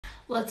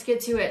Let's get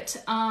to it.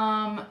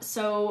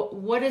 So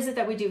what is it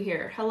that we do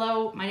here?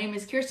 Hello, my name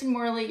is Kirsten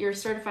Morley, your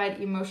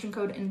certified emotion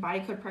code and body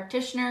code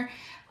practitioner.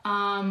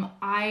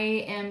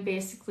 I am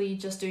basically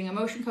just doing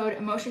emotion code.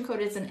 Emotion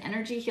code is an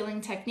energy healing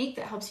technique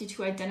that helps you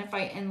to identify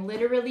and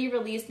literally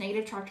release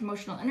negative trapped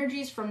emotional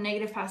energies from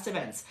negative past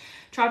events.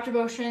 Trapped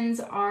emotions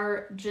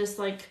are just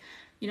like,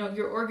 you know,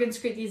 your organs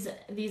create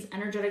these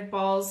energetic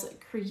balls,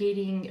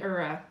 creating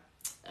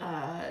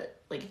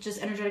like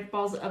just energetic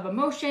balls of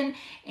emotion,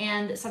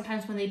 and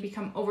sometimes when they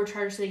become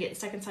overcharged, they get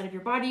stuck inside of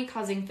your body,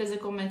 causing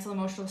physical, mental,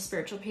 emotional,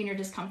 spiritual pain or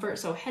discomfort.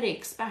 So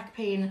headaches, back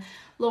pain,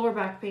 lower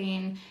back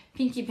pain,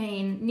 pinky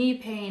pain, knee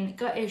pain,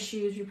 gut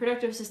issues,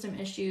 reproductive system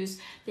issues.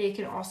 They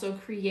can also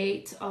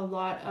create a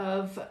lot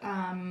of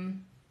oh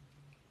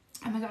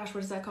my gosh,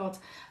 what is that called?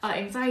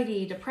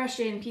 Anxiety,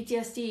 depression,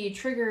 PTSD,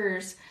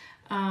 triggers,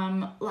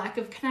 lack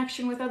of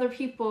connection with other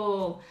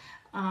people,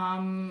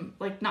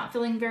 like not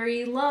feeling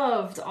very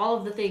loved, all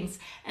of the things.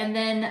 And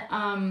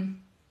then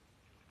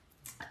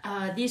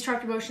these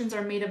trapped emotions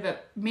are made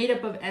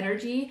up of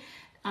energy,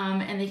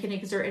 and they can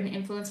exert an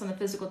influence on the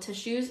physical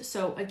tissues.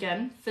 So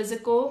again,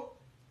 physical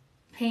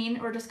pain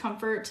or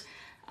discomfort,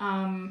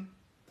 all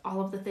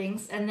of the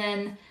things. And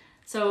then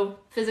so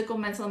physical,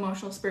 mental,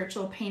 emotional,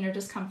 spiritual pain or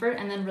discomfort,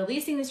 and then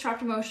releasing these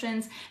trapped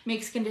emotions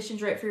makes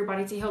conditions right for your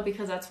body to heal,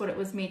 because that's what it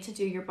was made to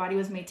do. Your body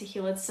was made to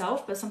heal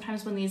itself, but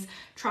sometimes when these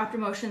trapped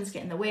emotions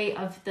get in the way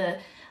of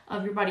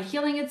your body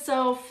healing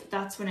itself,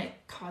 that's when it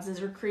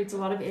causes or creates a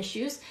lot of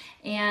issues.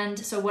 And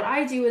so what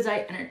I do is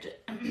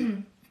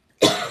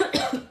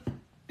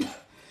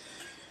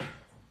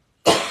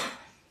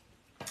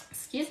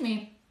excuse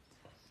me.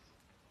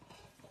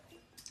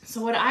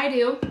 So what I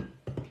do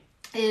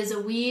is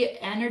we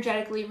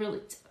energetically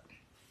release,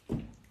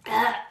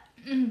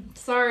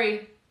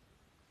 sorry.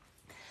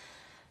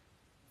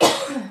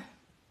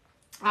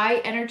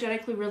 I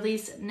energetically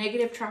release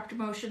negative trapped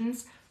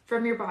emotions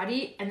from your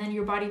body, and then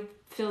your body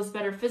feels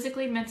better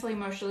physically, mentally,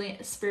 emotionally,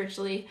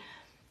 spiritually,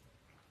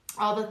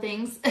 all the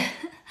things.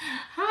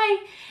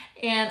 Hi.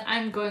 And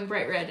I'm going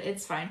bright red.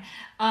 It's fine.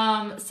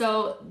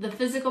 So the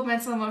physical,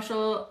 mental,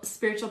 emotional,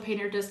 spiritual pain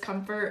or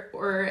discomfort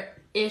or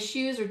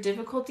issues or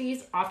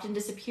difficulties often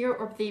disappear,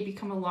 or they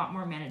become a lot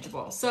more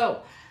manageable.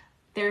 So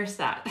there's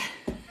that.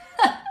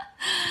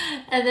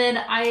 And then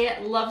I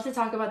love to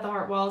talk about the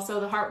heart wall.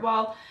 So the heart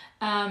wall,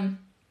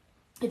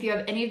 if you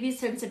have any of these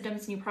 10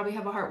 symptoms, and you probably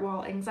have a heart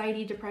wall: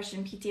 anxiety,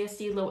 depression,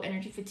 PTSD, low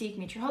energy, fatigue,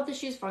 mental health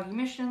issues, foggy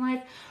mission in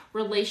life,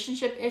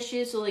 relationship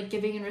issues, so like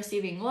giving and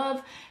receiving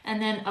love,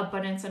 and then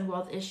abundance and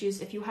wealth issues.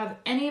 If you have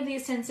any of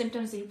these 10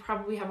 symptoms, then you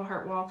probably have a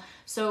heart wall.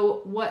 So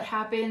what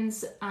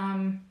happens,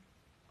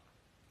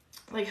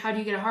 like how do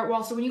you get a heart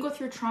wall? So when you go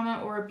through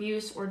trauma or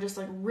abuse or just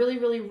like really,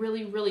 really,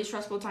 really, really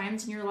stressful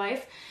times in your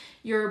life,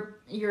 your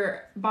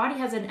body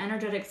has an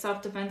energetic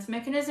self-defense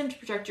mechanism to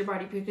protect your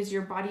body, because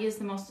your body is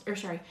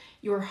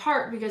your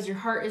heart, because your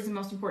heart is the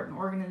most important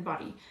organ in the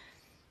body.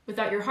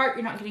 Without your heart,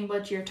 you're not getting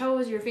blood to your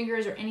toes, your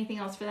fingers, or anything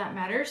else for that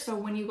matter. So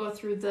when you go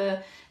through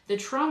the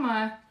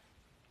trauma,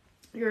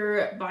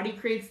 your body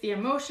creates the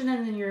emotion,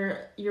 and then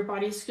your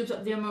body scoops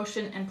up the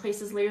emotion and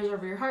places layers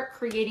over your heart,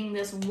 creating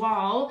this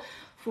wall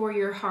for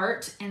your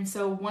heart. And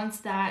so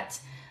once that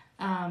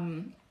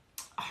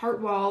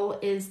heart wall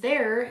is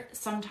there,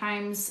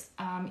 sometimes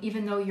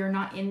even though you're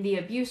not in the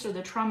abuse or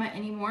the trauma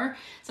anymore,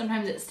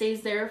 sometimes it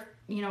stays there,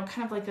 you know,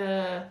 kind of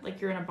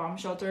like you're in a bomb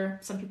shelter.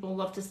 Some people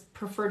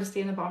prefer to stay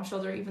in the bomb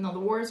shelter even though the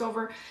war is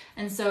over.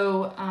 And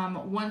so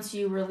once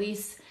you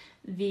release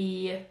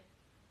the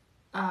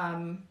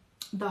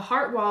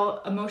heart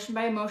wall, emotion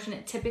by emotion,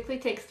 it typically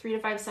takes 3 to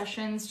 5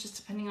 sessions, just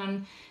depending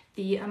on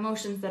the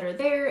emotions that are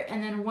there.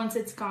 And then once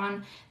it's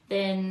gone,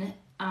 then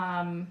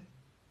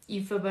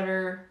you feel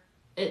better.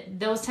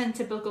 Those 10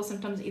 typical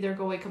symptoms either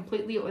go away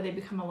completely or they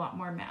become a lot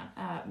more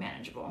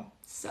manageable.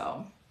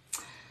 So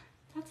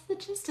that's the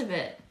gist of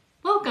it.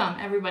 Welcome,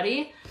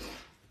 everybody.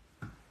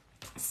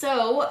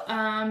 So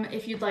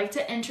if you'd like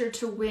to enter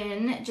to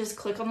win, just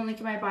click on the link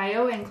in my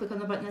bio and click on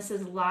the button that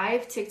says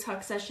live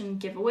TikTok session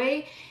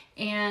giveaway,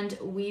 and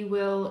we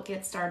will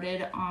get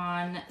started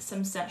on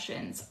some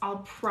sessions. I'll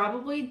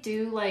probably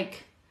do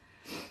like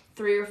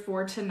 3 or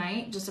 4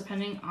 tonight, just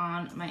depending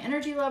on my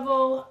energy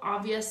level.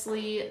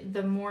 Obviously,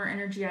 the more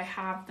energy I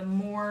have, the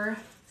more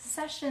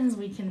sessions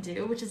we can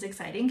do, which is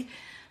exciting.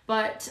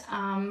 But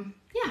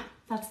yeah,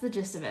 that's the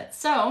gist of it.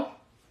 So,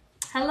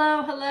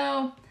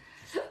 hello.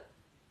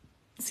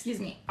 Excuse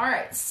me. All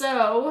right,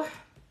 so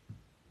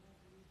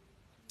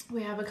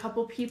we have a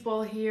couple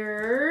people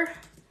here.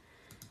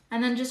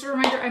 And then just a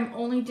reminder, I'm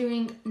only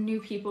doing new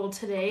people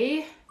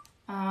today,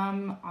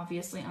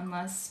 obviously,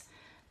 unless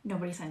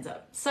nobody signs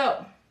up.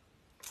 So,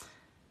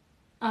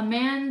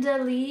 Amanda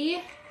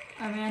Lee.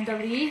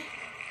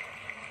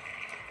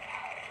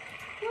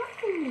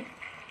 Woo.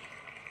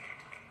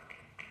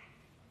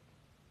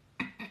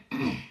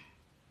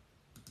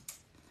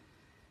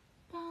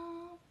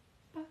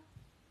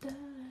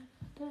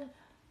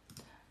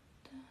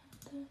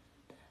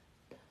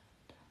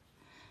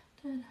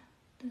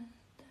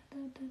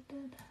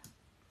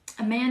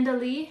 Amanda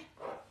Lee.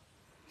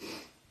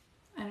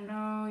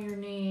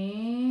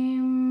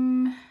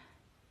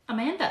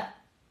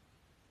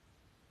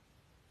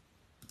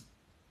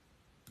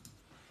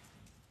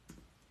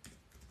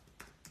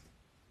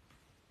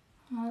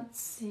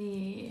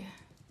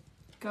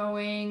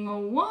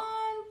 Going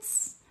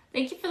once.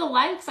 Thank you for the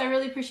likes. I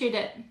really appreciate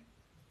it.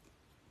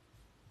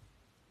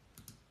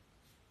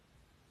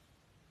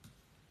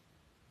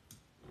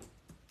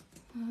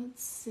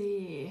 Let's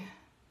see.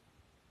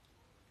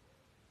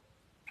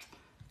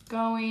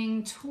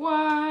 Going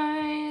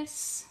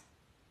twice.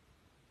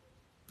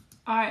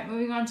 All right,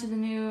 moving on to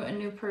a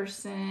new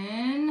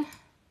person.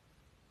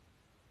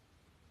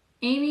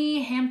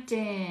 Amy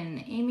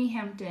Hampton. Amy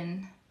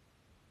Hampton.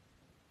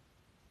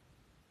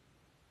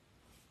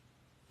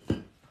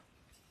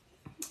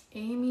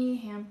 Amy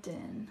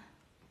Hampton.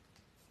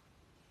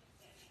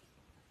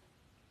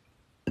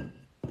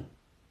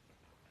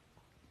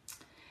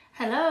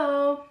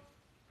 Hello.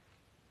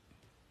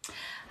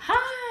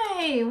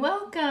 Hi,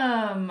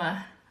 welcome.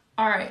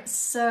 All right,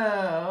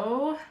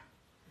 so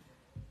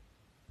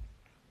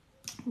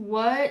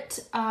what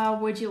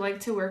would you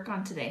like to work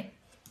on today?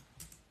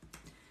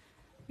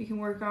 We can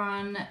work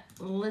on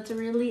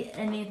literally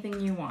anything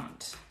you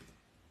want.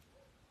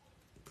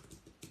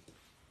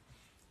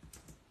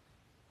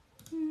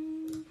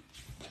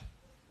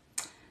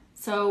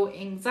 So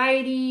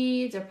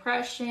anxiety,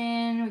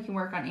 depression, we can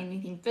work on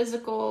anything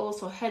physical,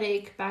 so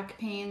headache, back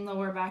pain,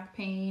 lower back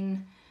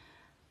pain,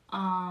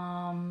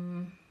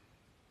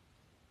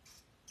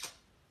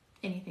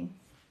 anything.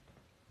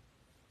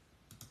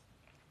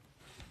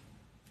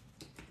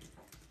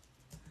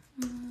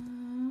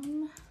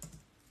 Um,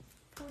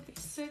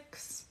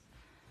 46.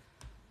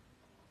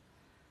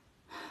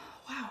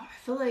 Wow, I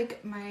feel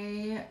like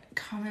my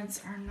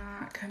comments are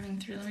not coming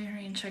through. Let me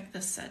hurry and check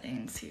the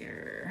settings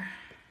here.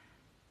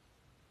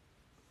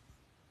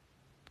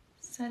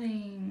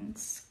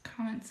 Settings,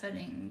 comment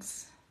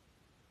settings.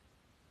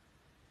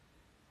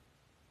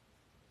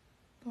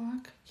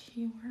 Block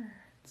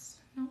keywords.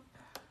 Nope.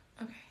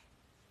 Okay.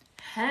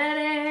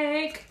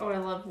 Headache. Oh, I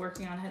love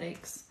working on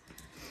headaches.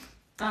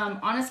 On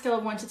a scale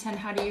of 1 to 10,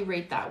 how do you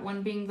rate that?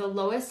 1 being the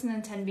lowest and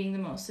then 10 being the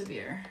most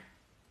severe.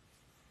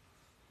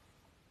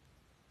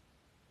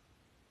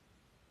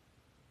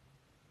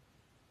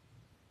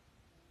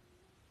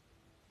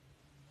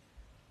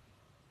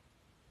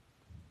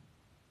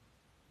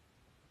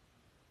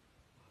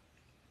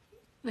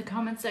 The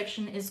comment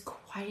section is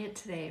quiet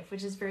today,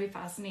 which is very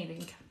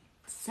fascinating.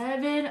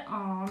 7.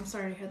 Oh, I'm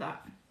sorry to hear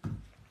that.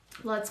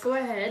 Let's go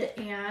ahead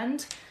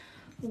and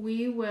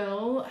we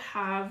will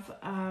have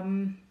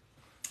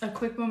a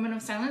quick moment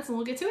of silence and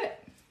we'll get to it.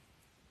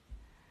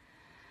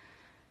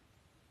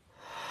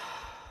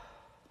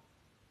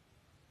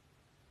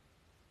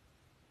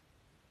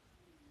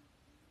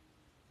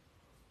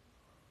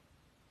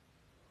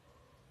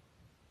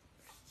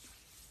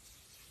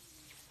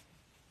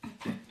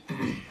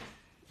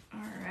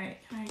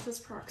 This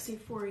proxy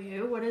for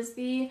you. What is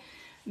the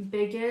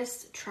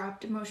biggest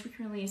trapped emotion we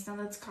can release now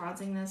that's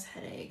causing this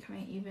headache? Am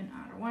I even,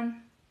 odd, or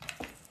 1?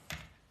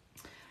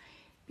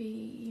 Be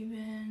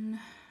even,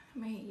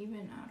 am I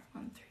even, odd,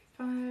 1,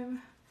 3, 5.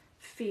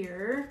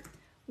 Fear.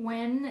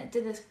 When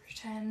did this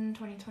 10,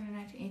 20, 20,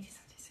 19, 18,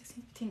 17,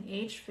 16, 15,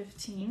 age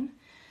 15? Do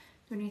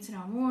we need to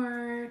know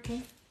more?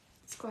 Okay,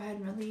 let's go ahead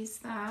and release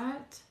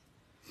that.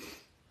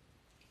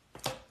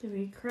 Did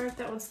we correct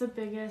that? What's the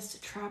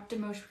biggest trapped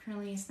emotion we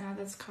can release now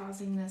that's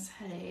causing this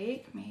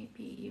headache?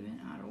 Maybe even,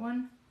 odd, or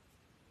 1.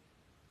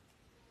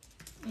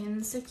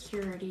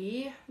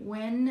 Insecurity.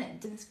 When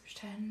did this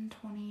 10,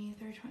 20,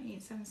 30,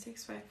 28, 7,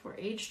 6, 5, 4,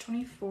 age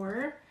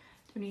 24?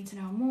 Do we need to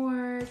know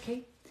more?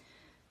 Okay,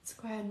 let's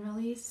go ahead and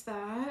release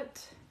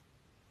that.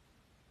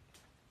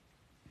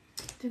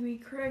 Did we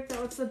correct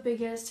that? What's the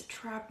biggest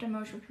trapped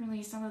emotion we can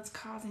release now that's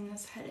causing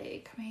this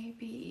headache?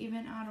 Maybe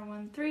even, odd, or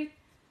 1, 3.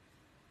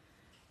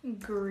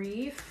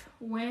 Grief.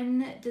 When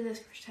did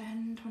this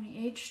 10,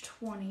 20, age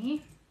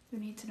 20? We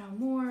need to know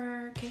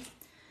more. Okay,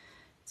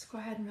 let's go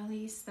ahead and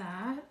release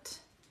that.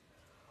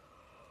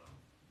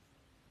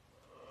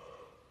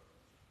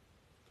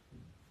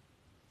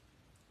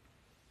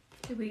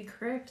 Did we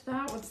correct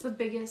that? What's the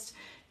biggest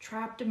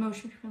trapped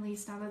emotion we can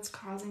release now that's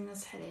causing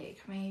this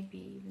headache?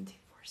 Maybe even 2,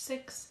 4,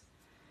 6.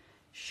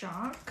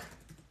 Shock.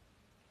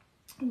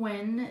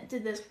 When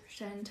did this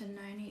 10, 10,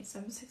 9, 8,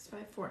 7, 6,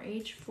 5, 4,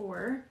 age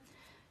 4?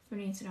 We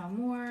need to know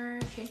more.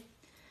 Okay,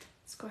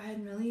 let's go ahead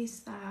and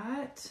release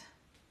that.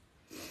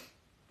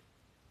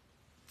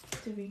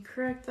 Did we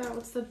correct that?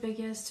 What's the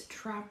biggest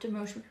trapped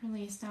emotion we can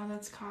release now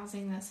that's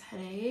causing this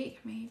headache?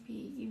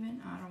 Maybe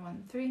even, odd, or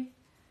 1, 3.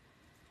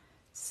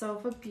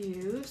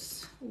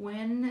 Self-abuse.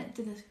 When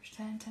did this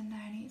 10, 10,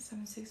 9, 8,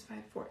 7, 6, 5,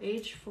 4,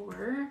 age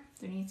 4?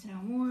 Do we need to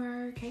know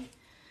more? Okay,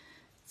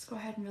 let's go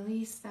ahead and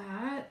release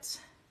that.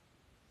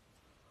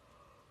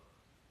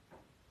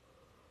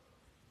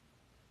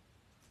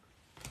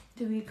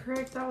 Did we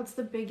correct that? What's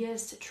the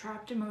biggest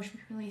trapped emotion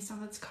we can release now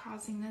that's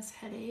causing this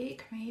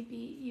headache?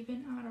 Maybe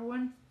even, odd, or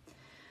 1.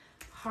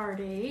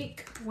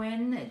 Heartache.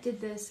 When did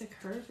this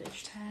occur?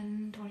 Age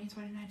 10, 20,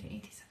 20, 19,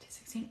 18, 17,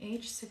 16,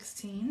 age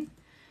 16.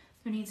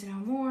 We need to know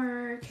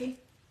more. Okay,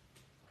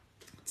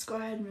 let's go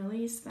ahead and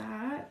release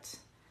that.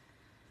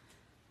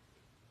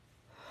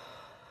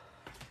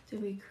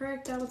 Did we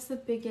correct that? What's the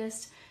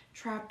biggest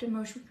trapped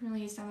emotion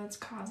release now that's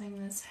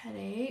causing this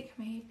headache?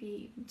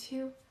 Maybe even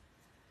 2.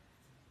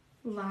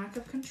 Lack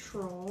of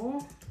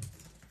control.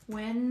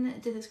 When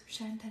did this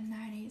pretend 10,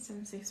 9, 8,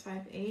 7, 6,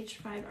 5,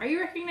 H5? Are you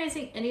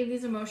recognizing any of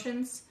these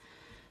emotions?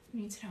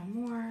 We need to know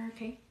more.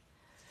 Okay.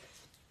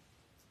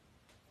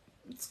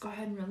 Let's go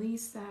ahead and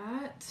release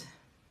that.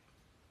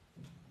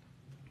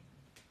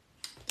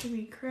 Did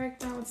we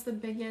correct that? What's the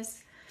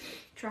biggest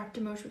trapped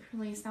emotion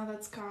release now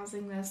that's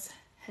causing this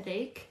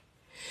headache?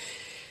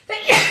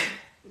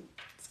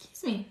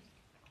 Excuse me.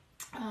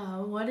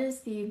 What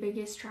is the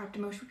biggest trapped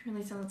emotion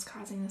release now that's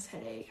causing this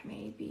headache?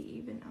 Maybe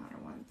even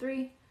on 1,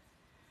 3.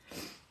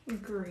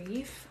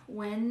 Grief.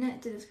 When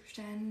did this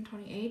pretend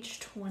 20, age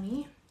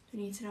 20? We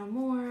need to know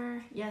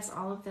more. Yes,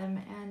 all of them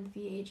and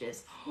the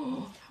ages.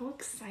 Oh, how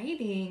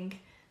exciting.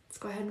 Let's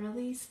go ahead and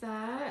release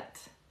that.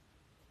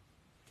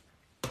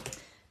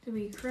 Did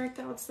we correct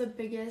that? What's the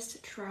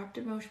biggest trapped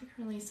emotion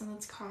release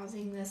that's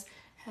causing this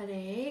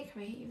headache?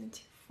 Maybe even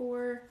 2,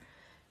 4.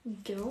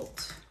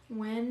 Guilt.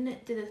 When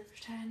did this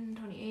pretend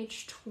 20,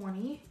 age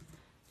 20?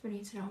 We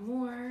need to know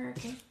more.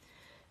 Okay.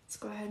 Let's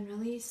go ahead and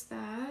release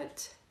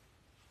that.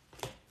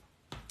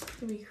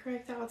 Did we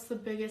correct that? What's the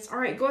biggest? All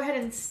right, go ahead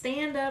and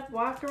stand up,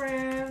 walk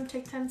around,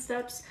 take 10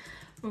 steps,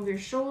 move your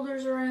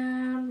shoulders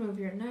around, move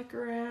your neck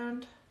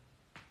around.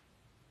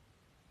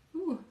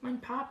 Ooh, mine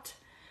popped.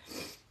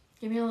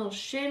 Give me a little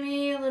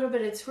shimmy, a little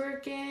bit of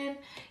twerking.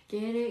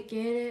 Get it,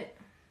 get it.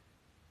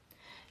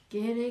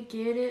 Get it,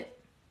 get it.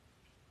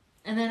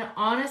 And then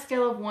on a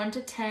scale of 1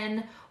 to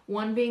 10,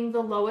 1 being the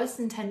lowest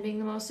and 10 being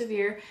the most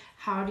severe,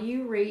 how do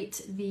you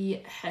rate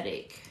the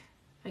headache?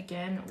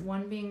 Again,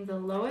 1 being the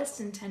lowest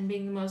and 10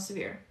 being the most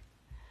severe.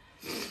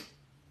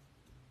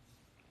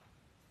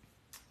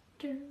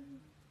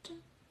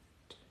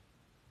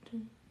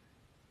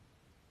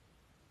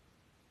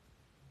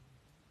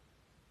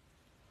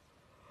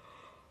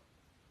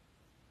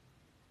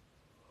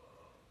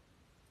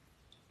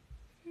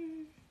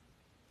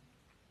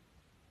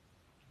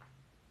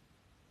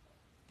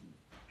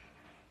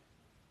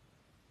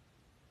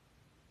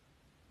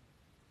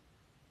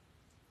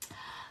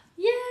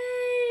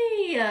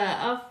 Yay!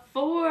 A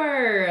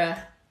 4.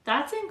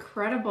 That's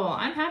incredible.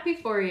 I'm happy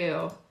for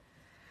you.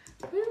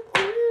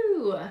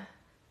 Woo-hoo.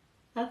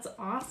 That's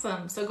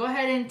awesome. So go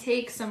ahead and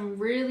take some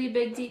really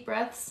big deep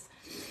breaths.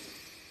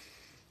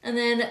 And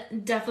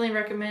then definitely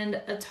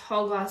recommend a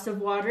tall glass of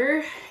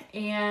water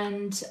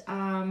and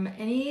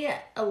any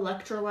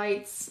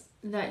electrolytes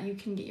that you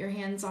can get your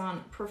hands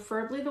on,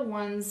 preferably the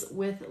ones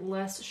with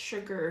less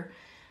sugar,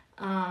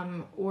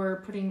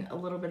 or putting a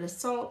little bit of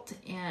salt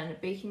and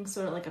baking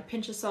soda, like a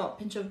pinch of salt,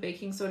 pinch of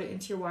baking soda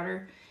into your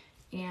water,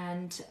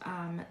 and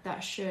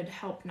that should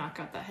help knock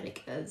out that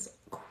headache as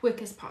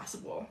quick as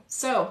possible.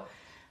 So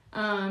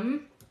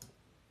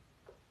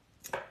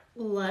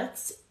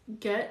let's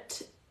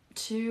get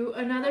to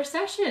another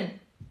session.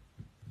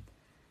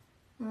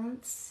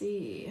 Let's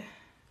see.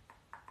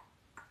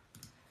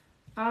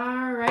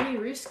 Alrighty,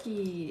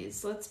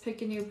 Rooskies. Let's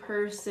pick a new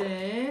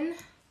person.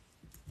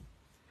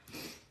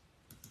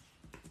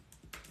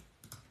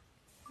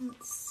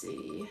 Let's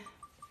see.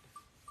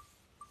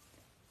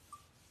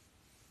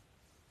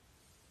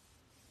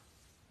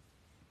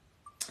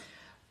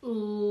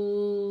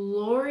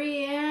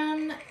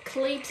 Lorianne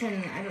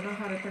Clayton. I don't know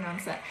how to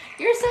pronounce that.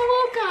 You're so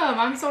welcome.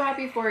 I'm so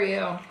happy for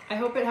you. I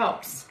hope it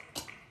helps.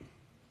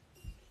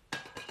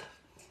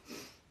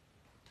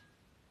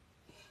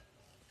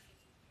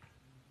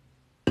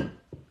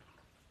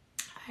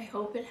 I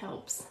hope it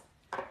helps.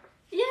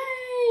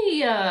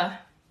 Yay!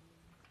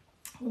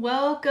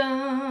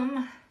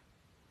 Welcome.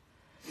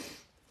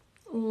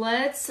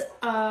 Let's,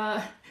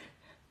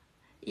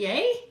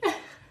 yay?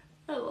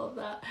 I love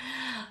that.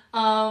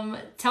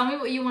 Tell me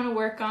what you want to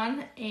work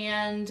on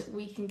and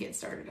we can get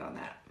started on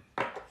that.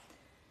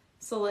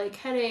 So like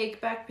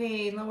headache, back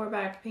pain, lower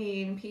back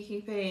pain,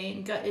 peaky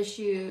pain, gut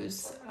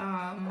issues,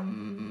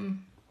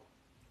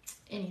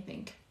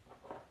 anything.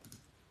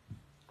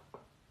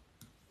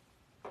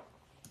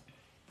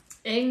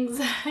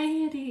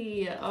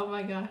 Anxiety. Oh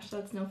my gosh,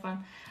 that's no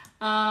fun.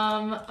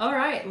 All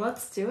right,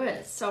 let's do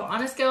it. So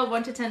on a scale of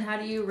 1 to 10, how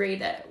do you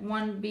rate it?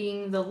 1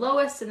 being the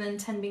lowest and then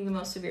 10 being the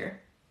most severe.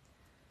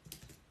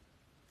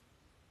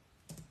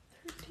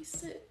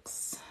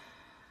 36.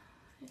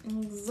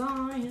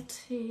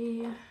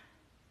 Anxiety.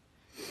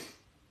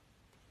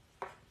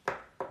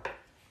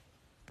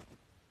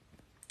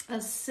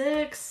 A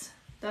 6.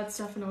 That's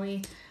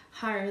definitely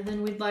higher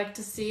than we'd like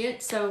to see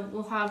it. So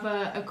we'll have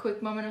a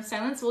quick moment of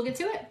silence. We'll get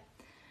to it.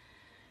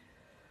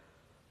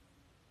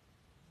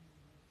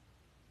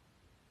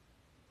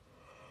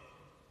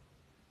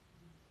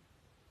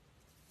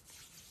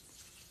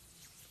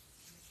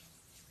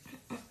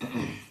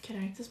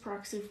 Connect this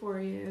proxy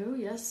for you.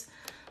 Yes.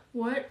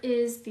 What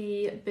is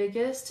the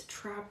biggest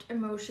trapped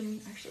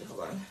emotion? Actually, hold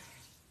on.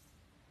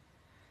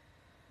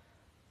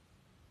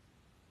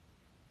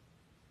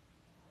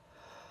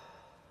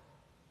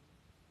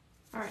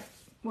 All right.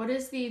 What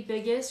is the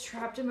biggest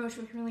trapped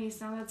emotion we can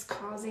release now that's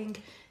causing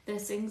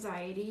this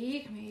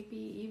anxiety?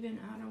 Maybe even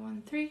out of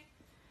 1, 3.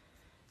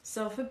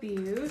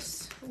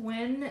 Self-abuse.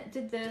 When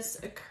did this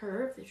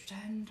occur?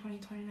 10, 20,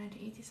 20, 19,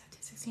 18,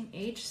 17, 16,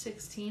 age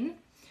 16. Do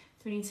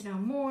we need to know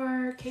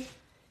more? Okay.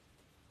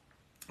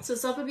 So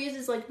self-abuse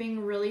is like being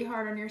really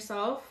hard on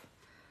yourself.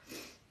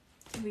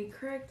 Did we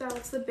correct that?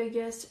 What's the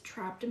biggest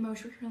trapped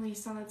emotion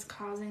release on that's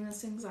causing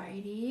this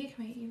anxiety?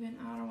 Can we even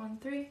out of 1,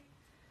 3?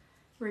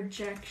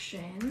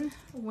 Rejection.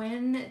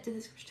 When did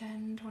this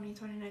 10, 20,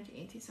 20, 19,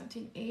 18,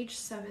 17, age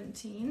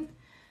 17?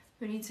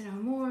 We need to know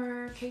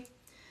more. Okay.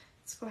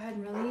 Let's go ahead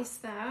and release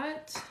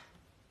that.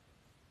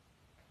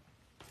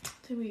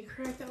 Did we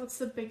correct that? What's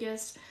the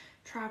biggest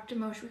trapped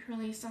emotion we can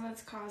release on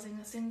that's causing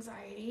this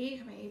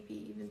anxiety?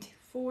 Maybe even 2,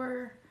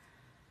 4.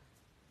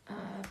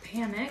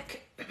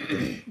 Panic.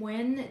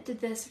 When did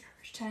this occur?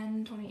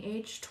 10, 20,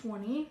 age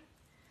 20.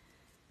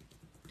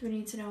 Do we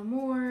need to know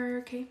more?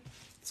 Okay,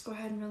 let's go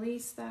ahead and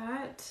release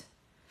that.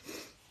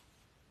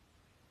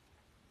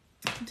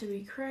 Did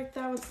we correct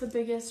that? What's the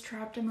biggest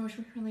trapped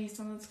emotion we can release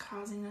on that's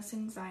causing this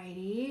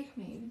anxiety?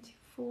 Maybe even 2,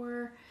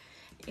 4.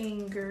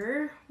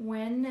 Anger.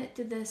 When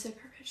did this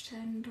occur?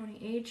 10, 20,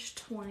 age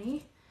 20.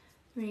 Do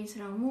we need to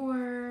know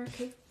more?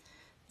 Okay,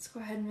 let's go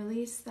ahead and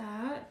release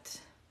that.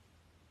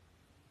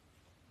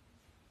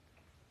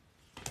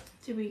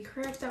 Did we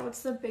correct that?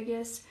 What's the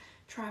biggest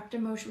trapped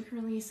emotion we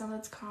can release on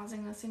that's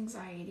causing this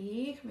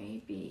anxiety?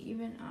 Maybe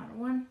even out of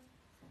 1.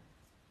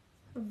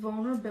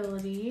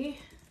 Vulnerability.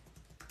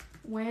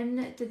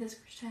 When did this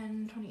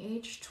 10, 20,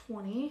 age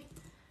 20?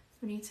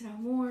 We need to know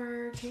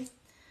more. Okay,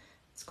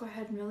 let's go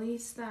ahead and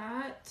release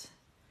that.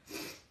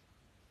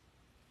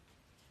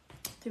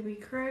 Did we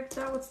correct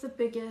that? What's the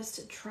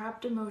biggest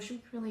trapped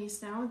emotion we can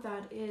release now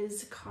that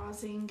is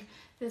causing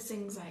this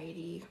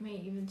anxiety?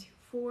 Maybe even 2,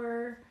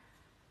 4.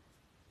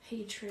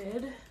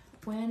 Hatred.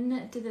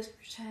 When did this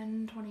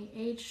 10, 20,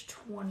 age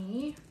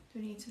 20? Do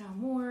we need to know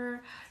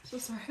more? So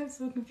sorry, I'm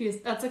so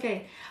confused. That's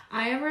okay.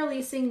 I am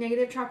releasing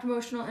negative trapped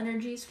emotional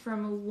energies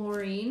from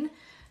Laureen.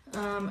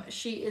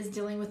 She is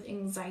dealing with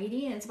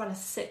anxiety and it's about a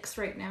 6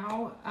 right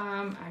now,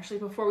 actually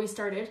before we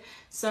started.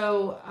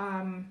 So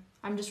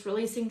I'm just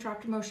releasing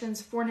trapped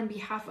emotions for and in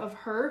behalf of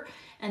her.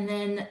 And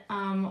then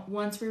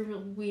once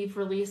we've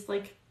released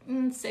like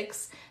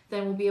 6,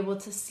 then we'll be able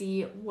to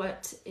see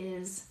what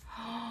is...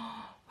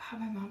 Wow,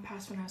 my mom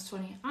passed when I was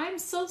 20. I'm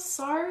so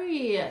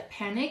sorry.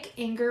 Panic,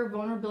 anger,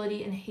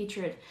 vulnerability, and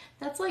hatred.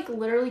 That's like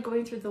literally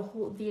going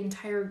through the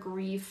entire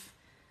grief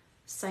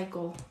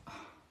cycle.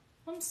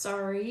 I'm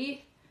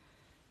sorry.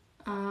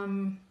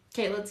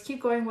 Okay, let's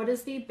keep going. What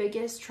is the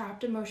biggest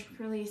trapped emotion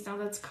release now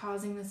that's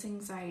causing this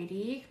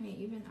anxiety?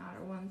 Maybe even out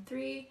of 1,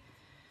 3.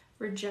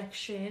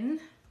 Rejection.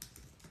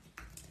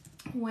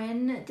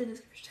 When did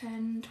this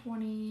 10,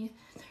 20,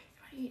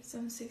 28,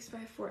 7, 6,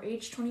 5, 4,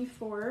 age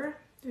 24?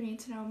 Do we need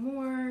to know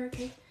more?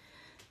 Okay,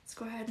 let's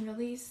go ahead and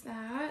release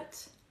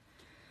that.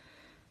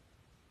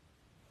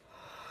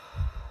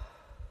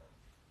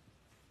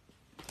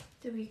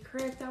 Did we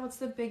correct that? What's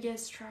the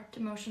biggest trapped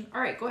emotion?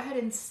 All right, go ahead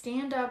and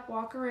stand up,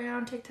 walk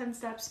around, take 10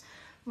 steps,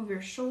 move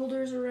your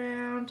shoulders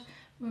around,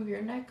 move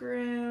your neck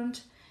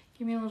around.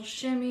 Give me a little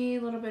shimmy,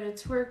 a little bit of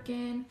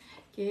twerking.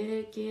 Get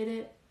it, get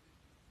it.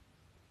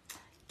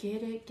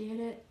 Get it, get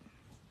it.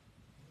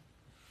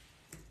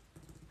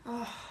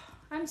 Oh.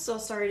 I'm so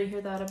sorry to hear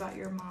that about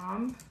your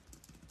mom.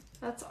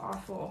 That's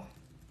awful.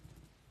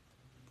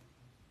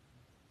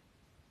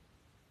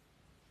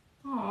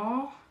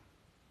 Aww.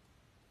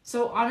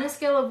 So on a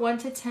scale of 1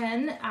 to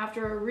 10,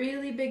 after a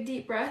really big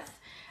deep breath,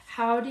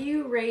 how do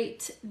you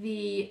rate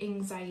the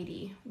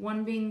anxiety?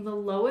 1 being the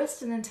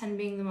lowest and then 10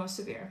 being the most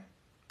severe.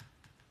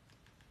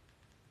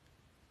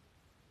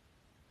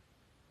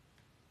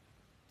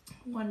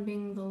 One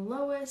being the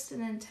lowest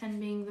and then 10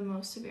 being the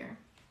most severe.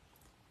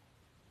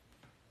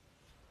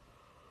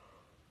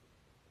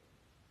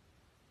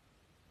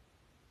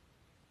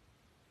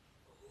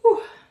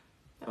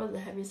 That was a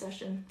heavy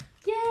session.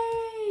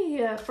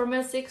 Yay! From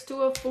a 6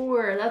 to a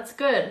 4. That's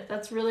good.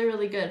 That's really,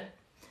 really good.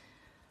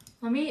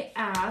 Let me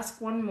ask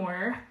one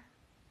more.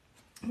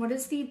 What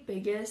is the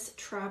biggest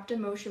trapped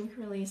emotion we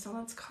can release on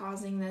what's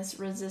causing this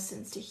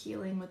resistance to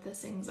healing with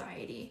this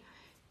anxiety?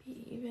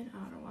 Be even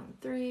out of 1,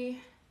 3.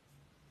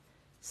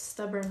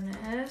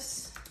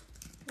 Stubbornness.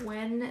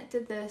 When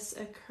did this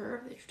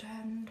occur?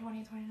 10,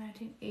 20, 20,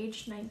 19,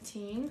 age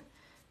 19. Do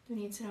we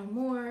need to know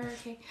more?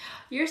 Okay.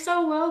 You're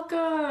so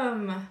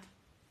welcome.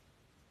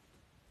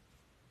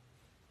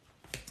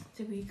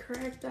 Did we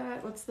correct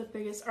that? What's the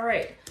biggest? All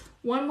right.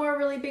 One more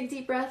really big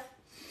deep breath.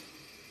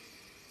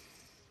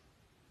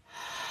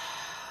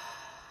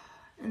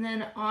 And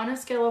then on a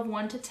scale of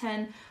 1 to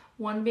 10,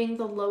 1 being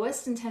the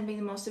lowest and 10 being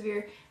the most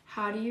severe,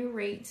 how do you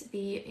rate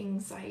the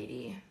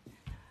anxiety?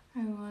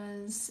 I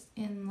was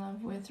in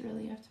love with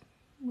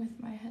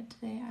my head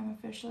today. I'm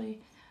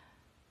officially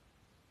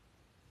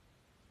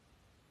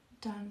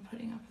done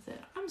putting up with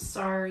it. I'm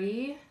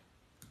sorry.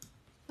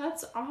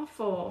 That's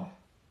awful.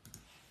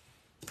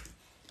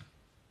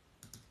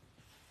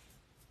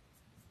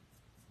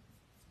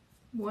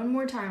 One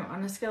more time.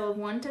 On a scale of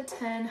 1 to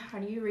 10, how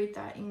do you rate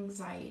that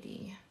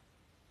anxiety?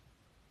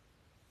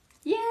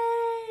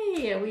 Yay!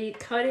 Yay! We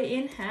cut it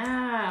in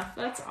half.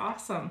 That's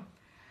awesome.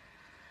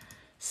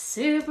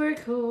 Super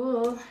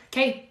cool.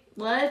 Okay,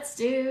 let's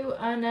do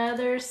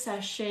another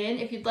session.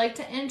 If you'd like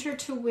to enter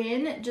to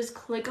win, just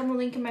click on the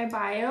link in my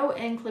bio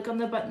and click on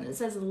the button that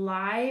says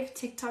live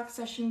TikTok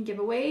session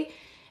giveaway.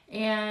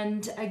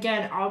 And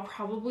again, I'll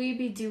probably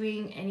be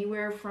doing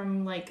anywhere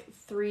from like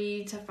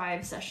 3 to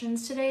 5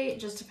 sessions today,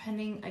 just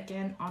depending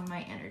again on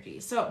my energy.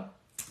 So,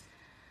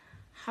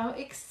 how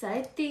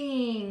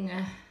exciting!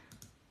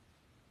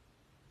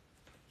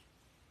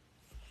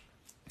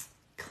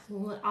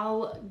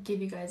 I'll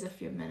give you guys a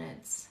few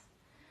minutes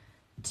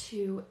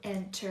to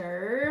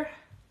enter.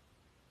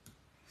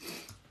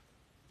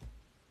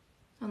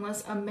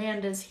 Unless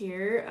Amanda's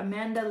here.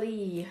 Amanda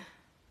Lee.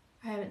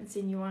 I haven't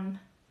seen you on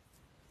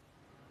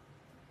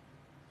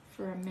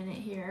for a minute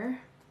here.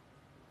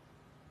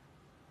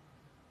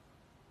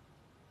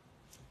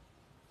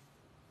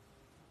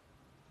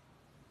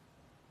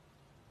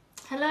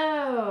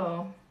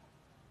 Hello.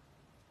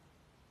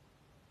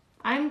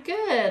 I'm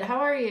good. How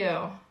are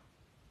you?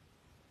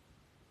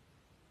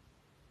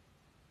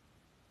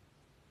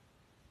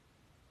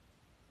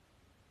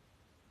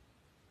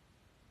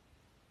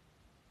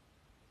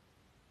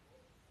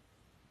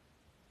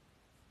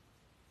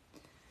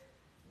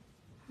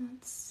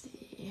 Let's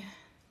see.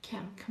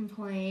 Can't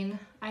complain.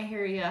 I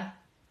hear ya.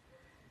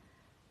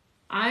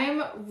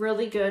 I'm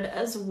really good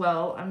as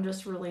well. I'm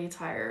just really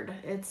tired.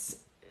 It's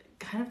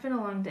kind of been a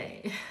long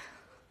day.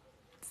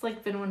 It's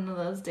like been one of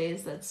those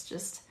days that's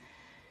just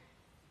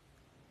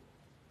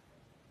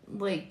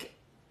like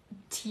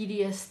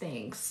tedious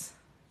things,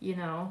 you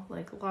know,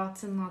 like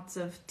lots and lots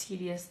of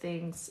tedious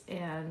things,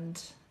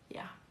 and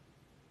yeah.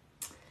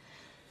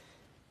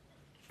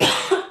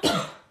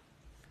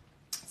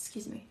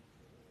 Excuse me.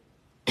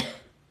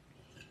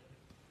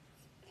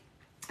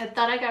 I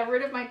thought I got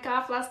rid of my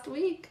cough last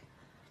week.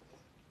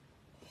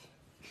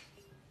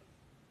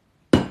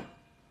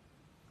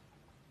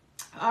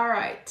 All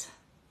right.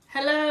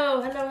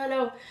 Hello, hello,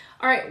 hello.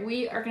 All right,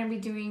 we are going to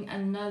be doing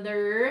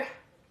another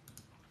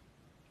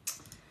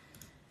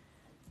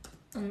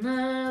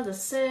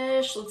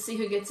sesh. Let's see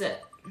who gets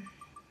it.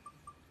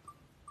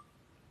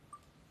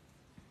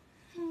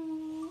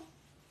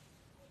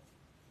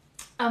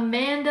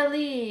 Amanda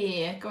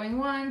Lee, going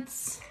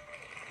once.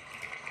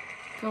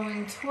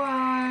 Going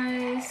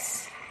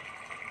twice.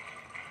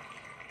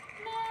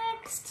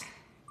 Next.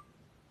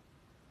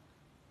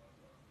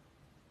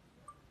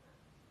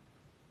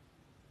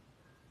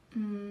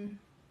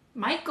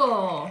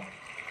 Michael,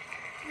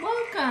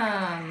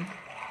 welcome.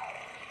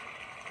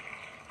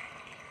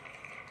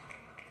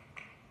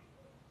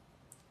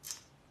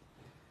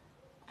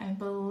 I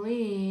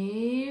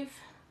believe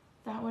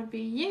that would be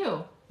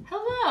you.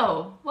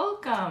 Hello,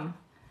 welcome.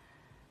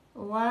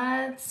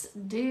 Let's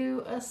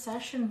do a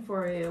session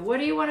for you. What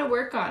do you want to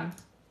work on?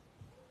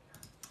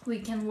 We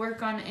can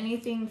work on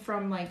anything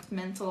from like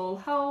mental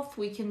health.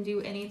 We can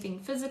do anything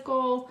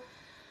physical.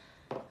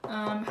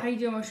 How do you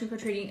do emotion code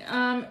trading?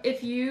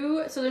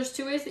 So there's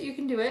 2 ways that you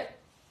can do it.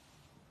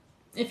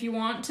 If you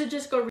want to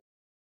just go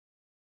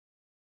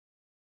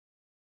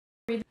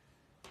read.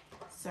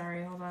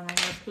 Sorry, hold on. I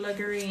gotta plug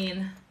her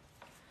in.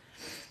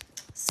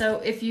 So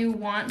if you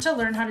want to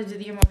learn how to do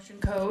the emotion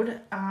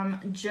code,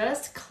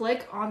 just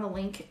click on the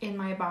link in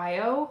my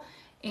bio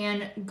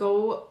and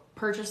go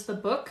purchase the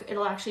book.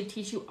 It'll actually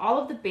teach you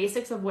all of the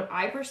basics of what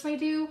I personally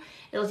do.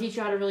 It'll teach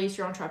you how to release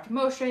your own trapped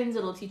emotions.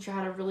 It'll teach you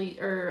how to release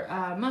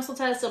muscle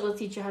test. It'll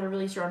teach you how to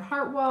release your own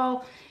heart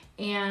wall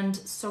and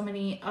so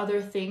many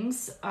other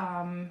things.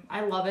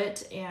 I love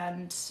it,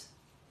 and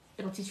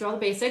it'll teach you all the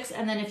basics.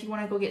 And then if you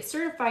want to go get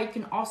certified, you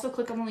can also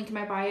click on the link in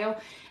my bio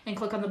and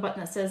click on the button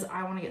that says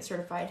I want to get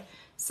certified.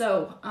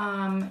 So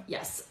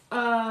yes.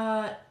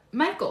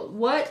 Michael,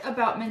 what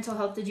about mental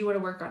health did you want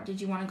to work on?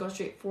 Did you want to go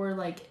straight for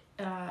like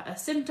a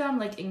symptom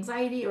like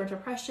anxiety or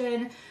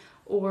depression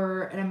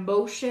or an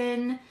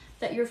emotion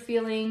that you're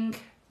feeling?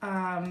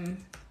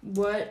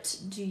 What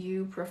do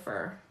you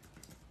prefer?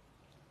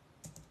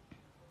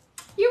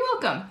 You're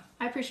welcome.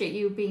 I appreciate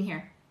you being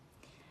here.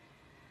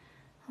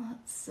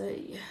 Let's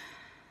see.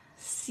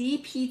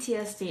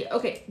 CPTSD.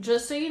 Okay,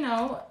 just so you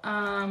know,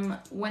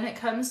 when it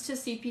comes to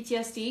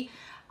CPTSD,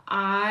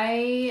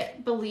 I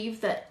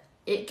believe that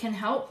it can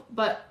help,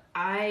 but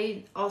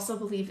I also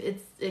believe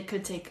it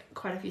could take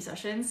quite a few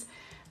sessions.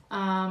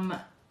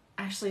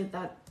 Actually,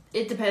 that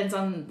it depends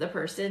on the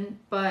person,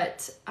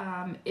 but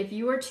if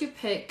you were to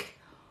pick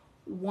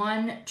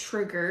one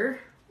trigger,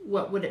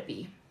 what would it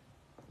be?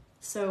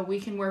 So we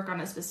can work on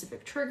a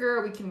specific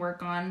trigger. We can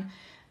work on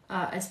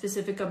a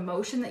specific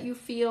emotion that you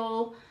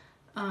feel.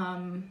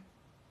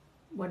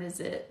 What is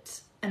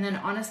it? And then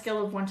on a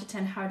scale of 1 to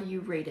 10, how do you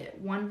rate it?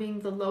 1 being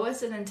the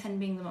lowest and then 10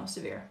 being the most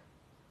severe.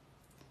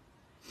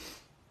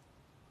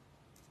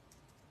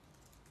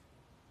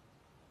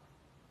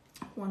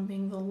 One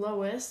being the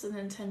lowest and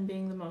then 10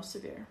 being the most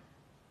severe.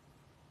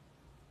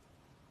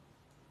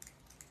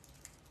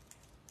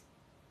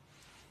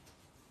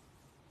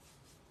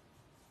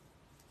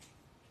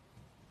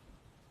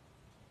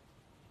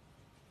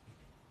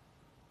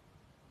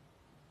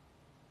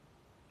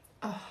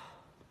 Oh.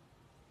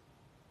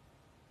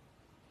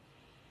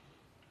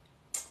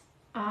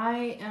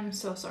 I am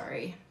so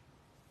sorry.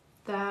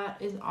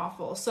 That is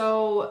awful.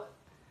 So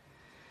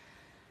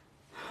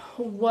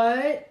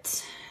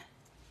what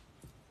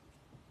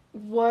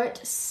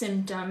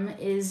symptom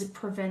is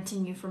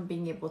preventing you from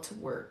being able to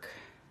work?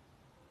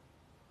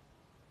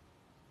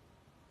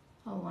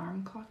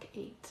 Alarm clock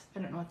 8. I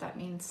don't know what that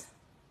means.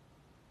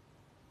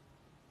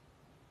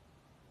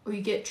 Or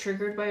you get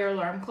triggered by your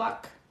alarm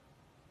clock?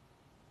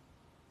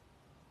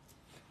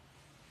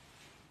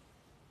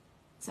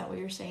 Is that what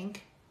you're saying?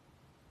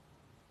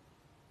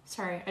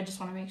 Sorry, I just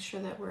want to make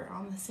sure that we're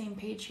on the same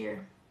page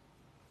here.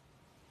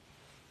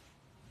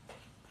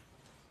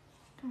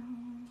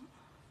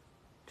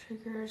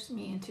 Triggers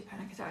me into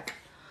panic attack.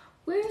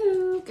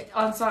 Woo!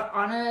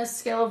 On a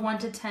scale of 1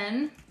 to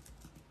 10,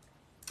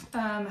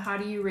 how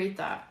do you rate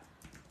that?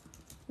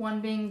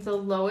 1 being the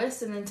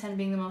lowest and then 10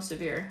 being the most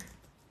severe,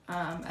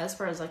 as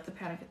far as like the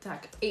panic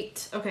attack.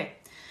 8. Okay,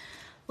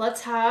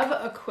 let's have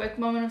a quick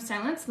moment of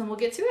silence and then we'll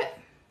get to it.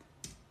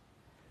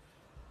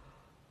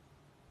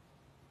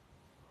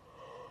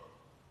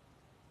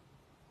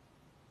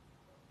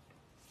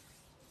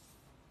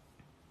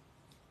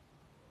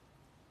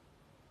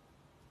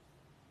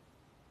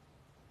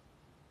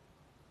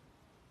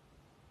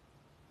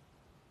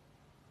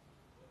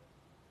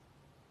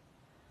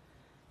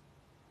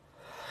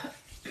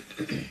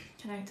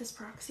 Connect this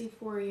proxy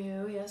for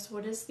you. Yes,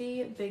 what is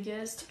the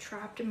biggest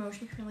trapped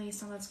emotion release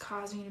that's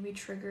causing you to be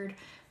triggered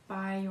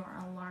by your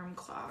alarm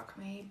clock?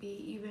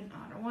 Maybe even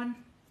odd one.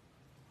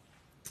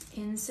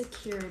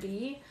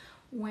 Insecurity.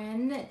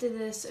 When did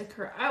this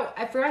occur? Oh,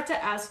 I forgot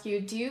to ask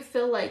you, do you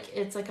feel like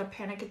it's like a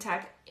panic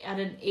attack at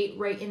an 8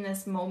 right in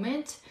this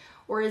moment?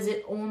 Or is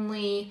it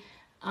only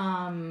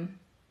like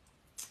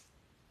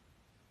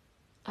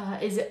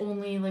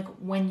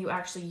when you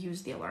actually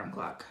use the alarm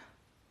clock?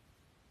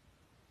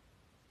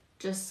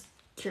 Just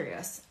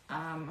curious.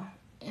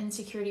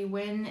 Insecurity,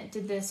 when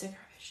did this occur?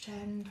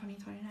 10, 20,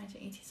 29,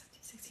 18,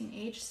 17, 16,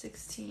 age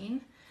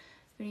 16.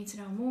 We need to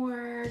know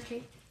more.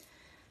 Okay,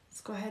 let's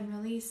go ahead and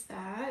release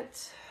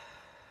that.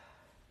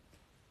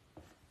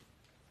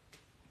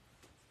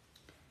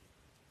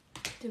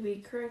 Did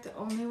we correct it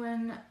only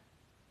when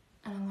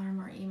an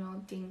alarm or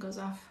email ding goes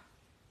off?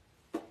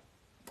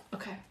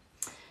 Okay.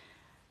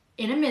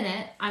 In a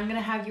minute, I'm going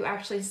to have you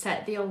actually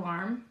set the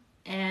alarm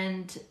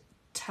and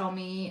tell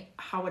me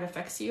how it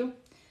affects you,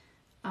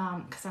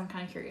 because I'm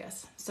kind of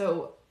curious.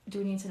 So do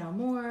we need to know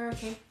more?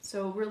 Okay,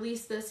 so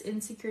release this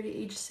insecurity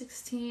age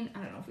 16. I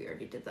don't know if we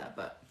already did that,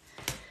 but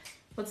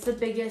what's the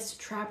biggest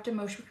trapped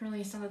emotion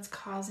release that's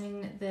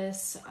causing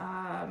this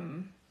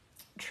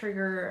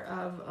trigger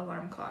of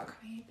alarm clock?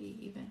 Maybe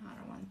even on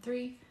a 1,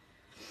 3.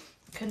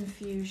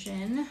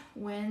 Confusion.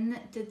 When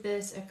did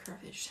this occur?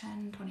 Age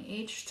 10, 20,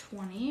 age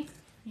 20.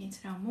 We need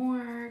to know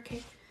more.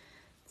 Okay,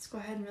 let's go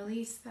ahead and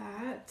release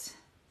that.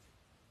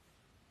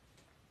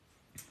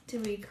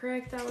 Did we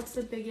correct that? What's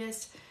the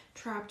biggest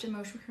trapped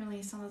emotion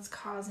release that's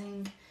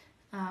causing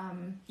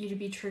you to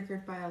be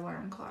triggered by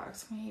alarm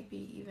clocks?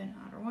 Maybe even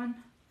odd or 1.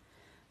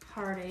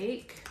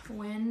 Heartache.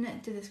 When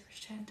did this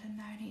 10, 10,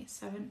 9, 8,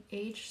 7,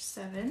 age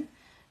 7?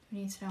 We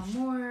need to know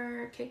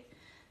more. Okay,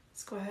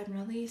 let's go ahead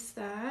and release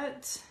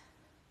that.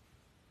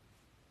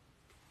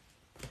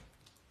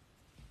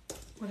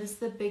 What is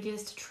the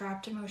biggest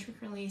trapped emotion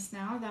release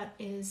now that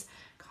is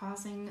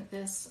causing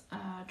this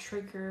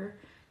trigger,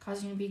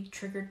 causing you to be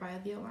triggered by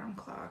the alarm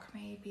clock?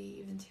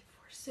 Maybe even 2,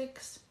 4,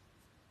 6.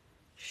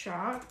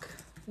 Shock.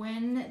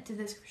 When did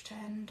this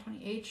 10,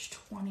 20, age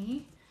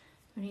 20?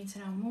 We need to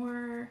know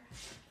more.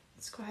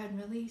 Let's go ahead and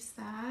release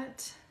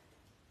that.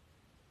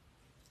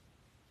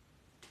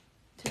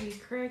 To be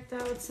correct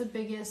that, what's the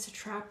biggest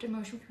trapped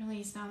emotion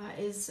release now that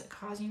is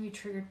causing you to be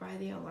triggered by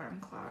the alarm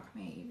clock?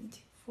 Maybe even 2,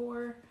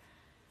 4.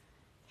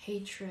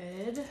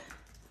 Hatred.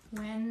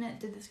 When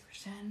did this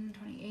 10,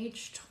 20,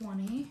 age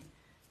 20?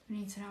 We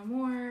need to know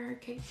more.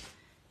 Okay,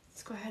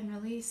 let's go ahead and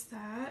release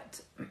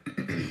that.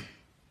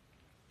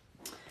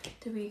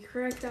 Did we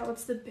correct that?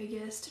 What's the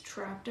biggest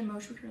trapped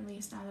emotion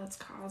release now that's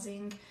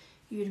causing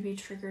you to be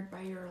triggered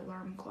by your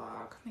alarm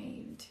clock?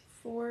 Maybe 2,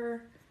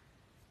 4.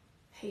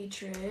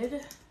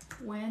 Hatred.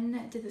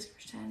 When did this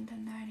 10,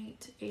 10, 9,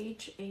 8,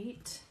 age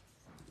 8?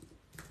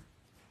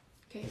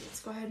 Okay, let's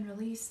go ahead and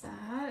release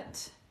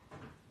that.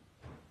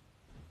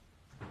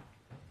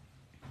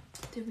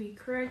 Did we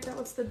correct that?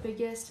 What's the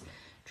biggest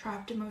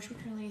trapped emotion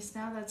release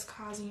now that's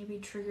causing you to be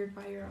triggered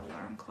by your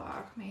alarm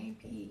clock?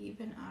 Maybe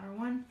even odd or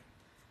 1.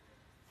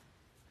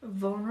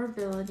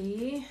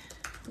 Vulnerability.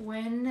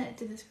 When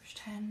did this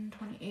 10,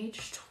 20,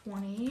 age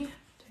 20? Do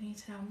I need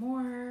to know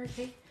more?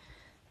 Okay,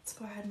 let's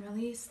go ahead and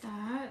release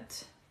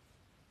that.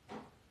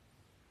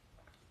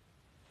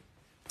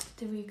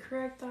 Did we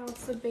correct that?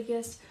 What's the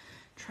biggest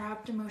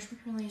trapped emotion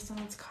release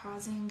that's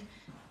causing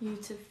you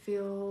to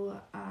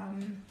feel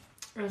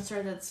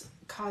that's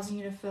causing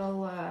you to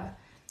feel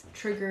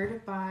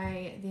triggered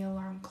by the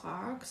alarm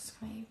clocks?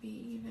 Maybe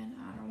even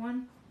odd or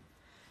 1.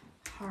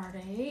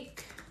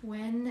 Heartache.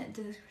 When did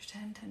this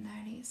 10, 10,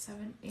 9, 8,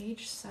 7,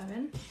 age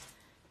 7?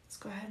 Let's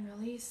go ahead and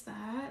release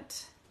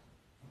that.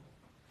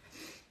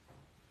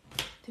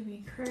 Did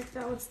we correct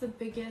that? What's the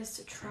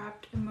biggest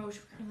trapped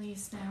emotion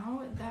release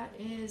now? That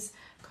is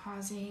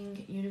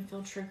causing you to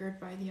feel triggered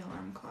by the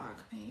alarm clock.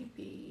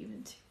 Maybe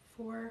even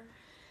 4.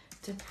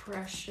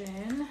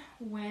 Depression.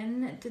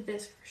 When did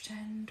this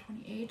 10,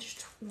 20, age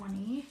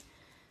 20? Do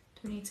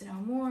we need to know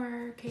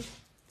more? Okay,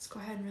 let's go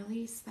ahead and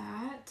release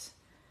that.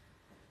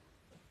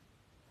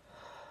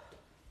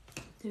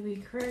 Did we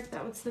correct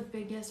that? What's the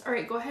biggest? All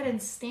right, go ahead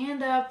and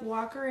stand up,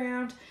 walk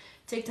around,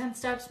 take 10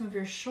 steps, move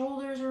your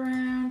shoulders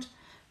around,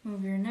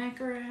 move your neck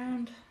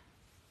around.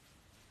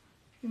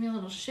 Give me a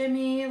little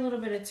shimmy, a little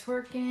bit of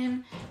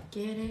twerking.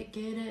 Get it,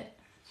 get it.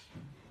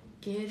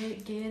 Get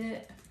it, get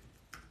it.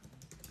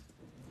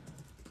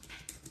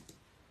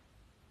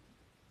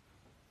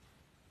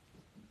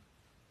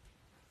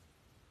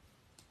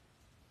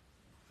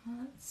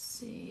 Let's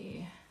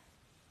see.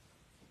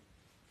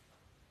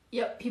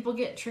 Yep, people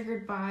get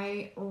triggered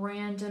by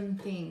random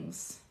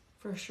things,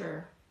 for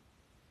sure.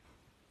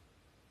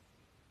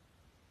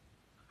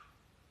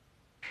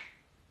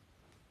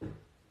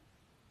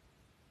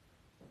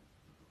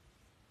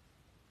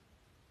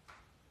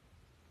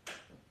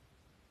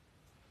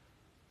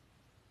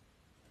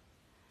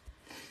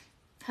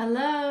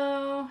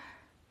 Hello.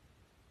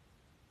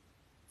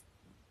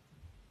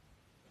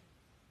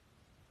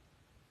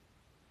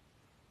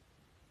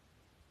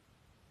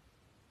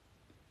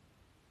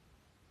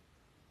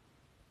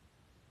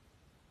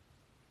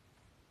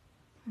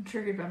 I'm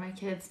triggered by my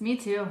kids. Me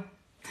too.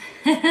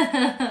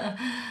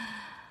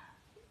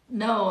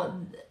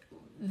 No,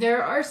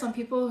 there are some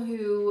people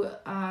who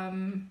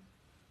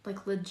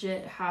like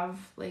legit have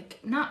like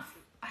not,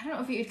 I don't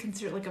know if you'd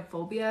consider it like a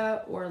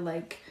phobia, or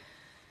like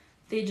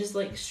they just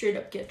like straight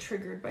up get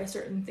triggered by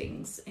certain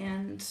things,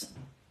 and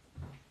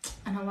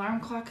an alarm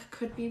clock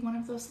could be one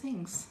of those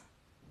things.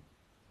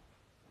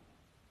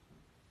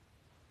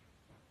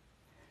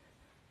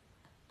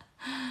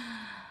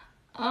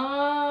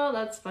 Oh,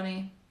 that's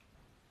funny.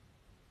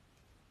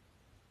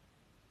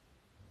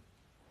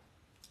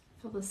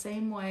 I feel the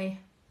same way.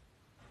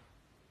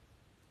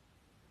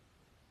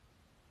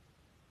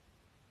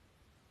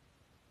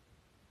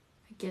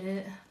 I get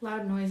it.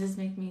 Loud noises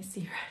make me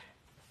see red.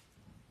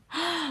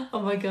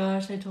 Oh my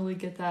gosh, I totally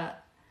get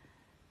that.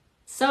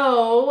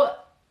 So,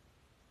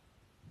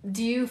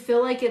 do you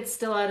feel like it's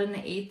still at an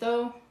 8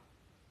 though?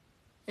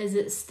 Is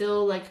it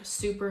still like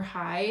super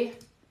high?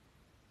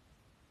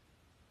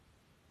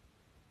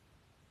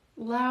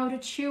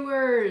 Loud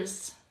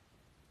chewers.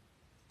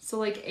 So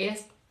like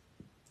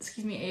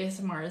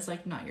ASMR is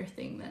like not your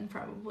thing then,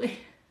 probably.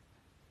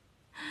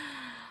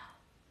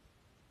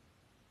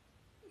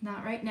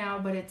 Not right now,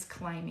 but it's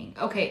climbing.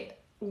 Okay,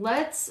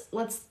 let's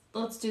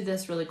do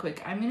this really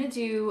quick. I'm gonna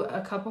do a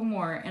couple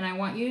more, and I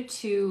want you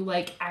to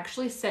like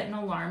actually set an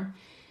alarm.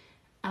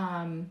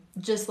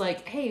 Just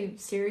like, hey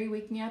Siri,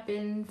 wake me up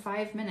in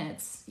 5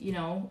 minutes, you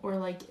know, or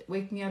like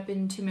wake me up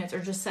in 2 minutes,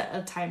 or just set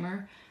a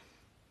timer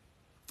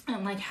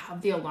and like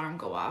have the alarm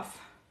go off.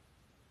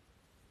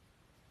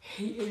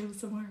 Hey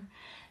ASMR.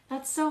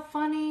 That's so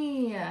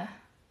funny.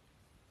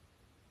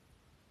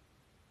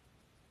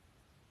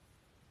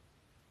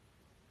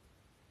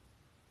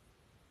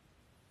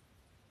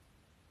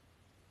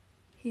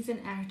 He's an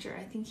actor.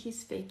 I think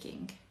he's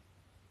faking.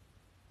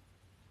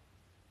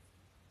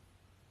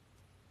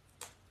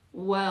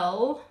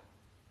 Well,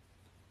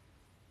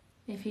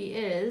 if he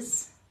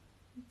is,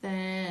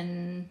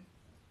 then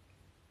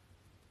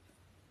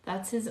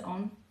that's his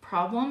own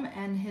problem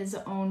and his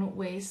own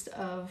waste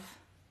of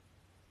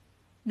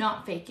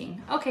not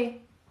faking. Okay,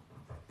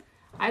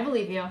 I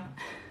believe you.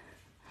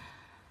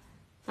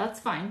 That's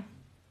fine.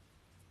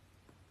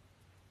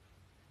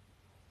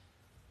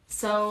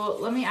 So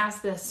let me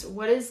ask this.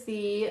 What is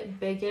the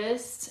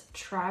biggest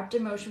trapped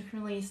emotion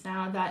release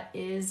now that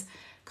is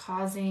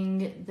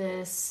causing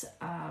this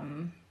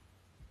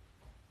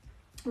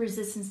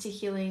resistance to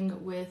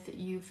healing, with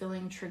you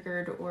feeling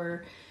triggered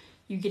or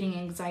you getting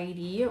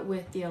anxiety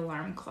with the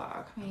alarm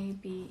clock?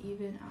 Maybe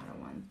even out of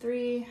 1,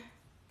 3.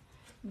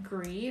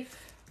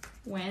 Grief.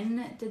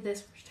 When did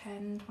this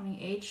 10,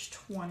 20, age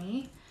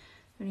 20?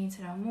 We need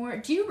to know more.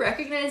 Do you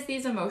recognize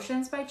these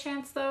emotions by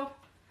chance though?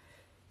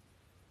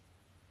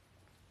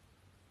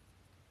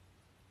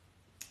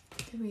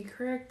 Did we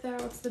correct that?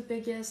 What's the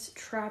biggest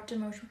trapped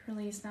emotion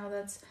release now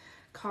that's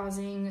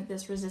causing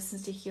this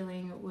resistance to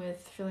healing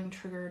with feeling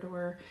triggered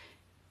or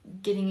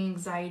getting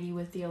anxiety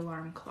with the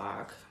alarm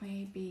clock?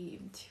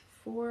 Maybe 2,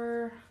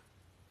 4.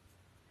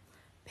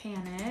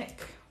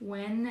 Panic.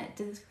 When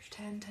did this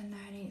 10, 10, 9,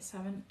 8,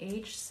 7,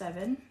 age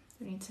 7?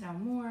 We need to know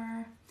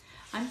more.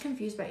 I'm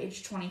confused by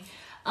age 20.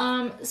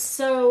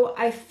 So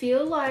I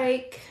feel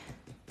like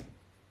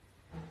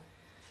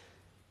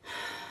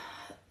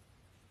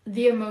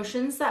the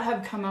emotions that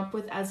have come up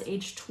with as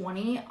age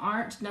 20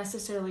 aren't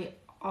necessarily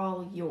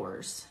all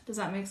yours. Does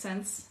that make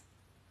sense?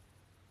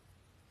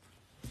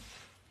 So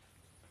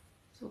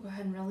we'll go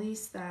ahead and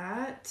release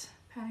that.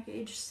 Panic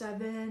age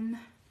 7.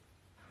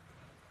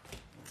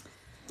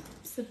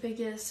 What's the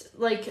biggest,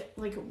 like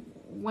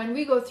when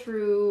we go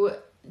through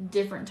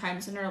different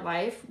times in our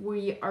life,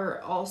 we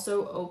are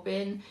also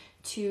open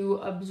to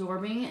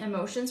absorbing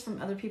emotions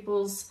from other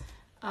people's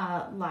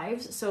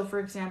lives. So for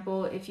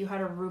example, if you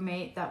had a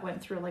roommate that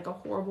went through like a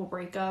horrible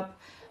breakup,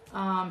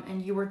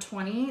 and you were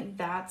 20,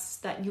 that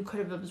you could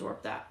have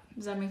absorbed that.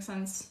 Does that make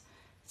sense?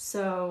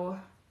 So,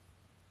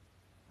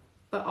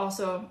 but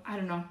also, I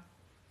don't know.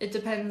 It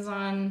depends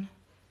on,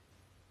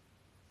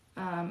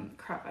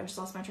 crap, I just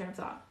lost my train of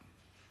thought.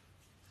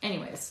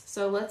 Anyways,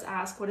 so let's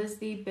ask, what is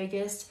the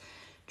biggest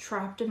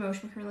trapped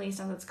emotion we can release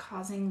now that's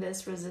causing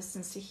this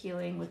resistance to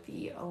healing with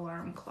the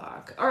alarm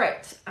clock? All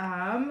right,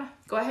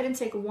 go ahead and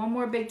take one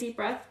more big deep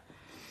breath.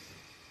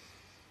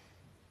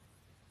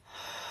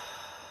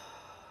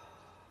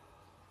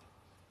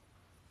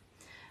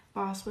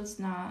 Boss was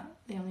not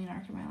the only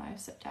narc in my life,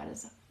 stepdad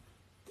is.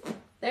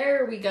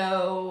 There we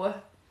go.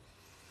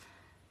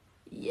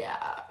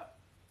 Yeah.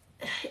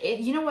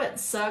 You know what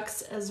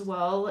sucks as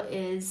well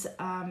is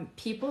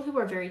people who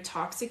are very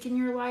toxic in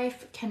your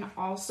life can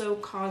also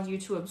cause you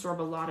to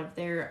absorb a lot of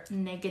their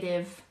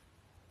negative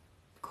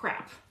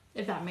crap,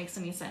 if that makes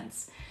any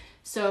sense.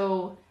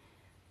 So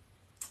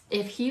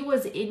if he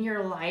was in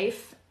your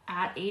life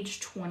at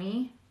age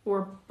 20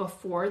 or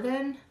before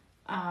then,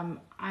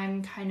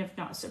 I'm kind of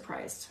not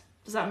surprised.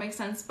 Does that make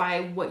sense?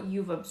 By what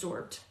you've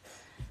absorbed.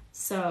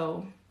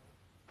 So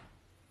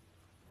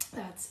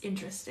that's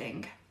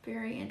interesting.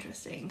 Very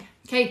interesting.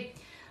 Okay,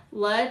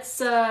 let's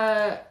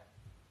have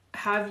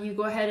you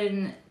go ahead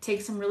and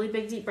take some really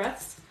big deep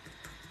breaths.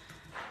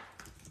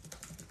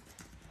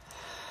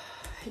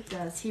 It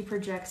does. He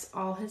projects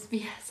all his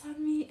BS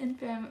on me and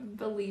Pam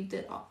believed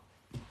it all.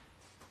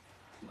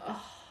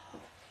 Oh.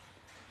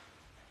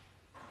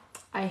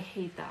 I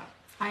hate that.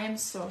 I am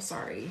so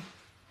sorry.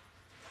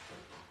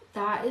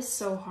 That is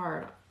so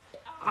hard.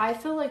 I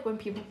feel like when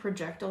people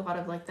project a lot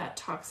of like that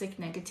toxic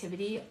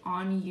negativity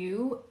on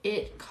you,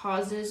 it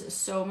causes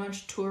so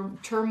much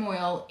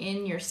turmoil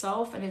in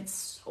yourself and it's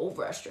so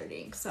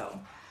frustrating. So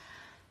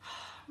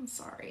I'm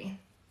sorry.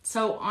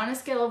 So on a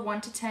scale of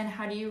 1 to 10,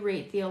 how do you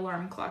rate the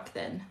alarm clock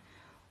then?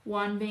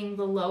 1 being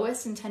the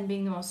lowest and 10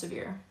 being the most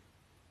severe.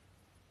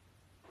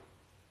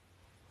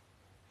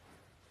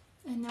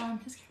 And now I'm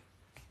just kidding.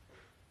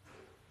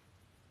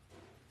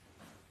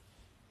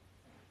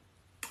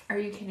 Are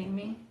you kidding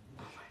me?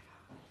 Oh my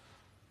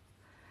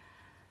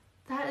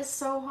God. That is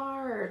so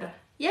hard.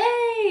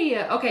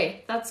 Yay!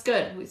 Okay, that's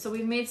good. So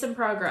we've made some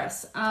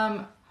progress.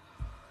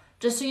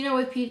 Just so you know,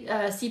 with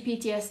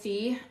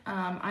CPTSD,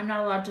 I'm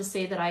not allowed to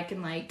say that I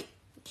can like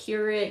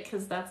cure it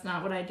because that's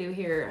not what I do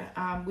here.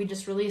 We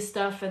just release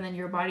stuff and then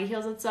your body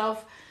heals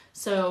itself.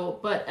 So,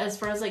 but as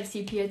far as like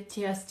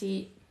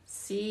CPTSD,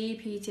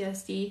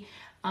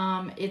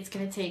 it's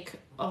going to take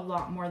a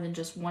lot more than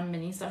just one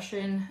mini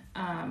session.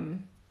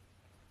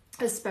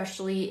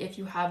 Especially if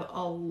you have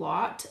a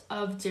lot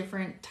of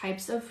different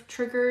types of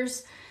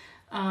triggers.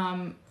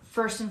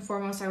 First and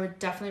foremost, I would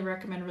definitely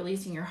recommend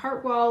releasing your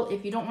heart wall.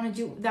 If you don't want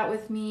to do that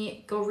with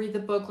me, go read the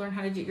book, learn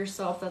how to do it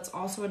yourself. That's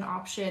also an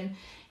option.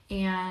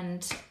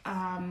 And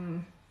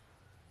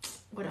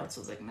what else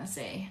was I going to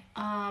say?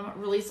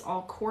 Release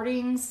all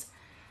cordings.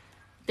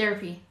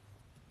 Therapy.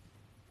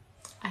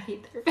 I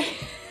hate therapy.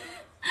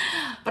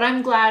 But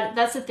I'm glad.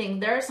 That's the thing.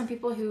 There are some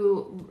people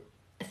who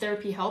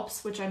therapy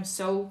helps, which I'm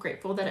so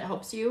grateful that it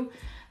helps you.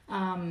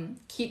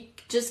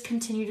 Just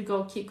continue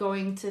to keep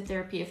going to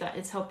therapy if that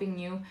is helping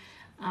you.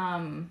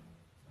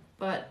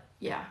 But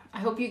yeah, I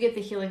hope you get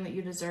the healing that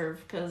you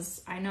deserve,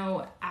 because I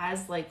know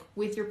as like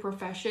with your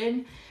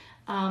profession,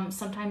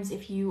 sometimes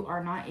if you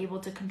are not able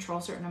to control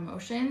certain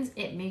emotions,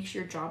 it makes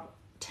your job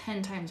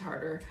 10 times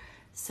harder.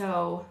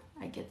 So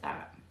I get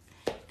that.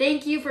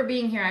 Thank you for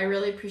being here. I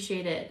really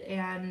appreciate it.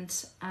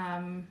 And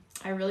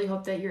I really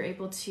hope that you're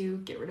able to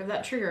get rid of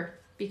that trigger,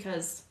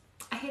 because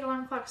I hate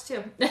alarm clocks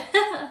too.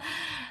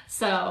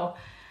 So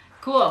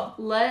cool.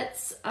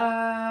 Let's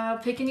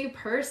pick a new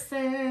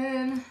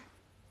person.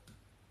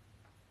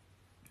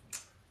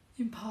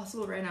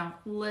 Impossible right now.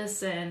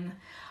 Listen,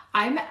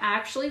 I'm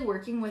actually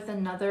working with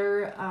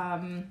another,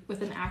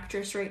 with an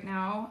actress right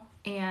now,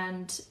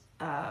 and,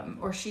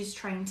 or she's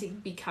trying to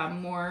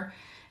become more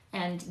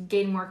and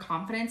gain more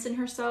confidence in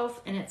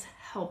herself, and it's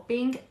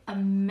helping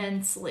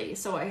immensely.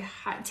 So I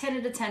 10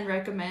 out of 10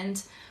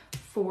 recommend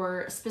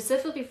for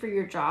specifically for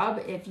your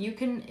job, if you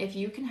can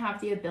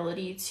have the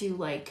ability to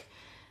like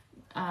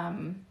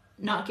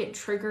not get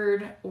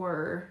triggered,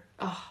 or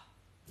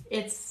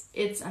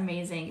it's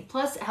amazing.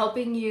 Plus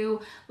helping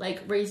you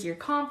like raise your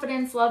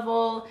confidence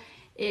level.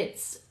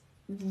 It's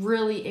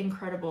really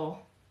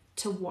incredible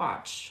to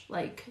watch,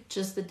 like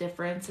just the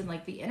difference in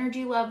like the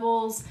energy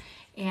levels.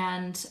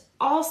 And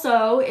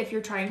also if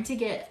you're trying to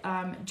get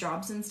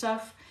jobs and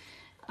stuff,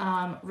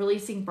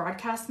 releasing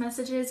broadcast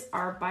messages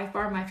are by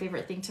far my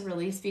favorite thing to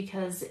release,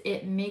 because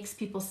it makes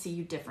people see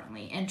you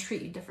differently and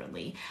treat you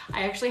differently.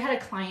 I actually had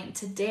a client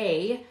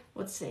today,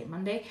 what's today,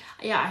 Monday?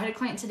 Yeah, I had a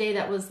client today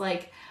that was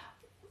like,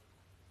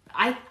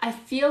 I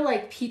feel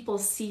like people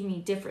see me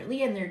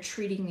differently and they're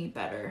treating me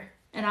better.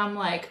 And I'm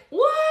like,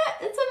 what?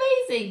 It's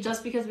amazing.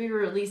 Just because we were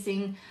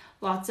releasing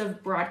lots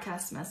of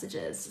broadcast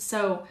messages.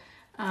 So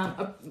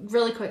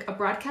really quick, a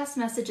broadcast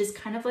message is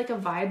kind of like a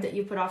vibe that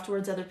you put off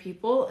towards other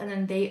people, and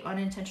then they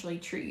unintentionally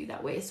treat you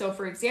that way. So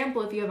for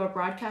example, if you have a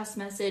broadcast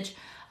message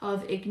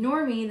of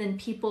ignore me, then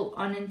people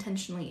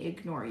unintentionally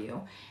ignore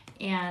you.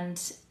 And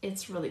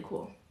it's really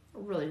cool.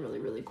 Really, really,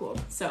 really cool.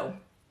 So,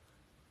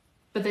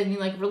 but then you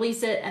like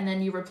release it and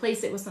then you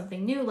replace it with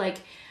something new, like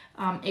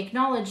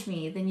acknowledge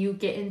me. Then you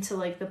get into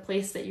like the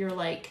place that you're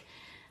like,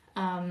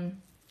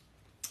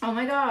 oh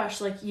my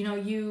gosh, like, you know,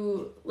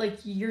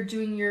 you're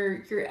doing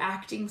your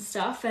acting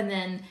stuff, and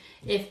then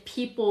if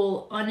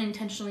people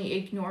unintentionally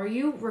ignore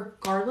you,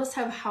 regardless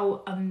of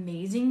how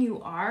amazing you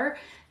are,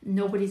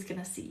 nobody's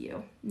gonna see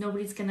you.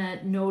 Nobody's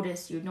gonna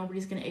notice you.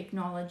 Nobody's gonna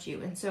acknowledge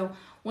you. And so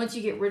once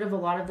you get rid of a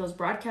lot of those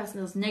broadcasts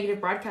and those negative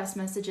broadcast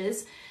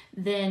messages,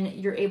 then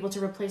you're able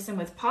to replace them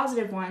with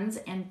positive ones,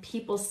 and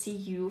people see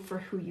you for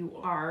who you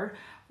are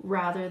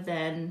rather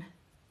than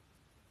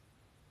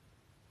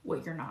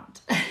what you're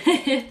not,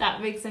 if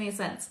that makes any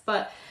sense.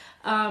 But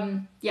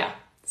yeah,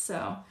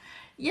 so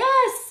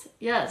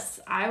yes,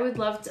 I would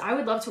love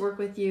to work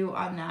with you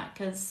on that,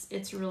 because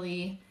it's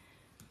really,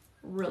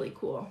 really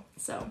cool.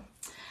 So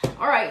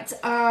all right,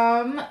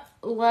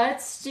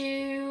 let's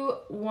do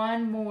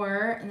one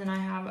more, and then I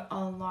have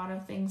a lot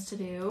of things to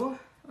do.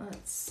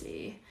 Let's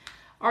see.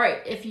 All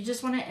right, if you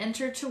just want to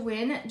enter to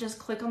win, just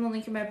click on the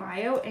link in my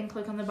bio and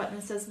click on the button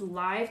that says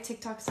live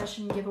TikTok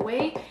session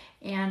giveaway,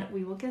 and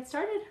we will get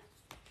started.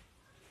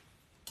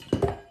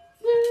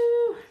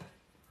 Woo!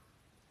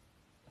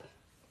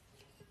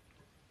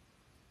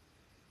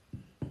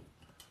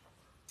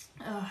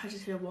 Oh, I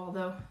just hit a wall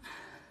though.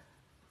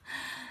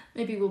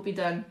 Maybe we'll be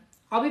done.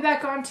 I'll be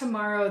back on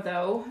tomorrow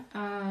though.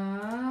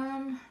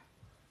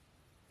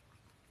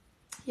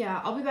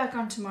 Yeah, I'll be back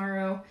on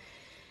tomorrow.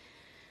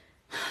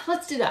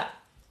 Let's do that.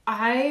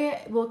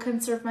 I will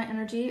conserve my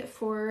energy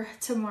for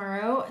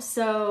tomorrow.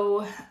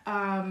 So,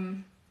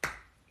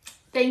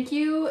 thank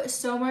you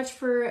so much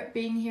for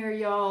being here,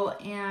 y'all.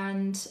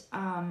 And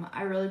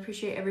I really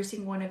appreciate every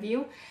single one of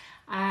you.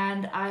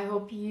 And I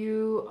hope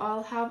you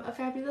all have a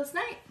fabulous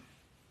night.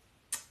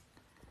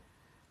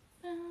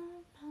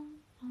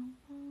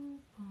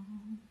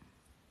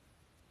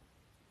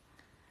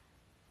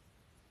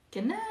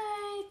 Good night.